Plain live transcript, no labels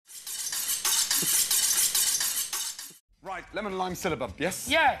Right, lemon lime syllabub, yes?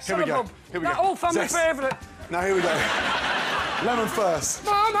 Yeah, Here we go. Syllabub. Here we go. That old family favourite. Now here we go. Lemon first.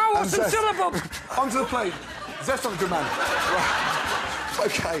 Mum, I want some syllabub. Onto the plate. Zest on the good man. Right.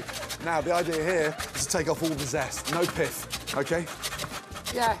 OK, now the idea here is to take off all the zest. No pith, OK?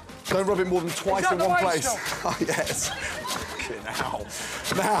 Yeah. Don't rub it more than twice in one place. Stuff? Oh, yes. Fucking hell.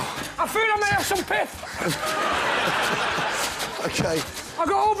 Now. I feel I may have some pith. OK. I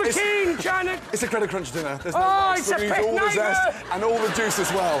got all the keen, China. It's a credit crunch dinner. There's no oh, rice. it's a Use pith all the nightmare. zest and all the juice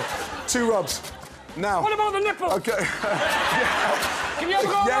as well. 2 rubs. Now. What about the nipple? OK. Can you have a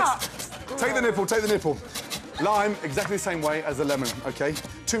go at that? Take the nipple, take the nipple. Lime, exactly the same way as the lemon, OK?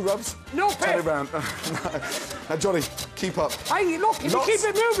 2 rubs. No Turn it pith. round. Now, Johnny, keep up. Hey, look, if you keep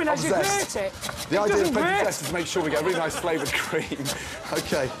it moving as you grate it, the idea of plenty grate. zest is to make sure we get a really nice flavoured cream.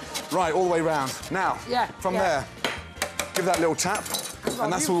 OK, right, all the way round. Now, from there, give that little tap.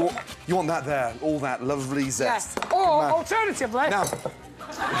 And that's all. You want that there, all that lovely zest. Yes. Or, alternatively... Now,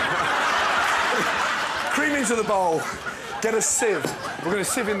 cream into the bowl. Get a sieve. We're going to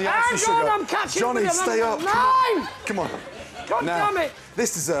sieve in the ice and sugar. Hang on, I'm catching Johnny, stay up. Lime! Come on. God damn it.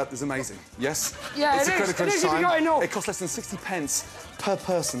 This dessert is amazing, yes? Yeah, it's it a credit crunch is if you got enough. It costs less than 60 pence per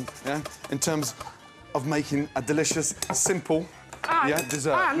person, yeah, in terms of making a delicious, simple,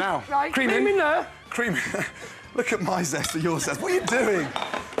 dessert. And, now, right, cream in there. Cream in. Look at my zest and your zest. What are you doing?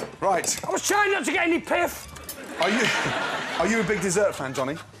 Right. I was trying not to get any pith. Are you a big dessert fan,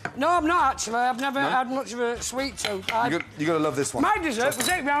 Johnny? No, I'm not, actually. I've never had much of a sweet tooth. You got to love this one. My dessert was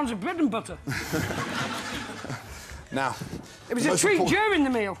 8 rounds of bread and butter. Now... It was a treat during the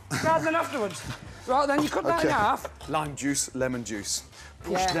meal, rather than afterwards. Right, then you cut that in half. Lime juice, lemon juice.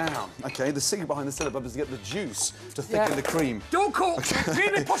 Push down. OK, the secret behind the syllabub is to get the juice to thicken the cream. Don't cook.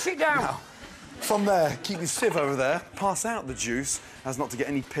 Really push it down. Now, from there, keep your sieve over there, pass out the juice as not to get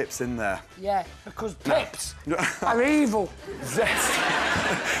any pips in there. Yeah, because pips are evil. Zest.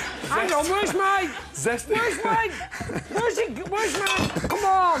 Hang on, where's mine? Zest. Where's mine? Where's mine? Come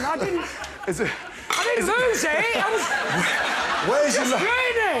on, I didn't lose it. I was...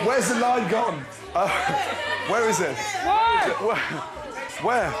 Where's the line gone? Where is it?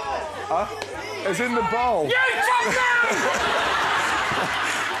 Where? It's in the bowl. You fuck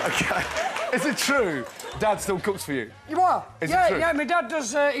OK. Is it true Dad still cooks for you? What? Is it true? Yeah, my dad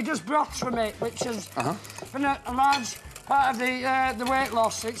does, he does broths for me, which is been a large part of the weight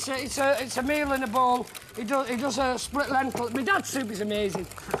loss. It's a meal in a bowl. He does a split lentil. My dad's soup is amazing.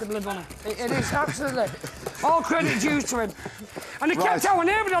 I could live on it. It is, absolutely. All credit due to him. And he kept our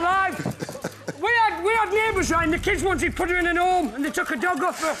neighbour alive. We had neighbours, right, and the kids wanted to put her in an home, and they took a dog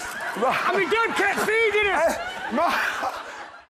off her. And my dad kept feeding her.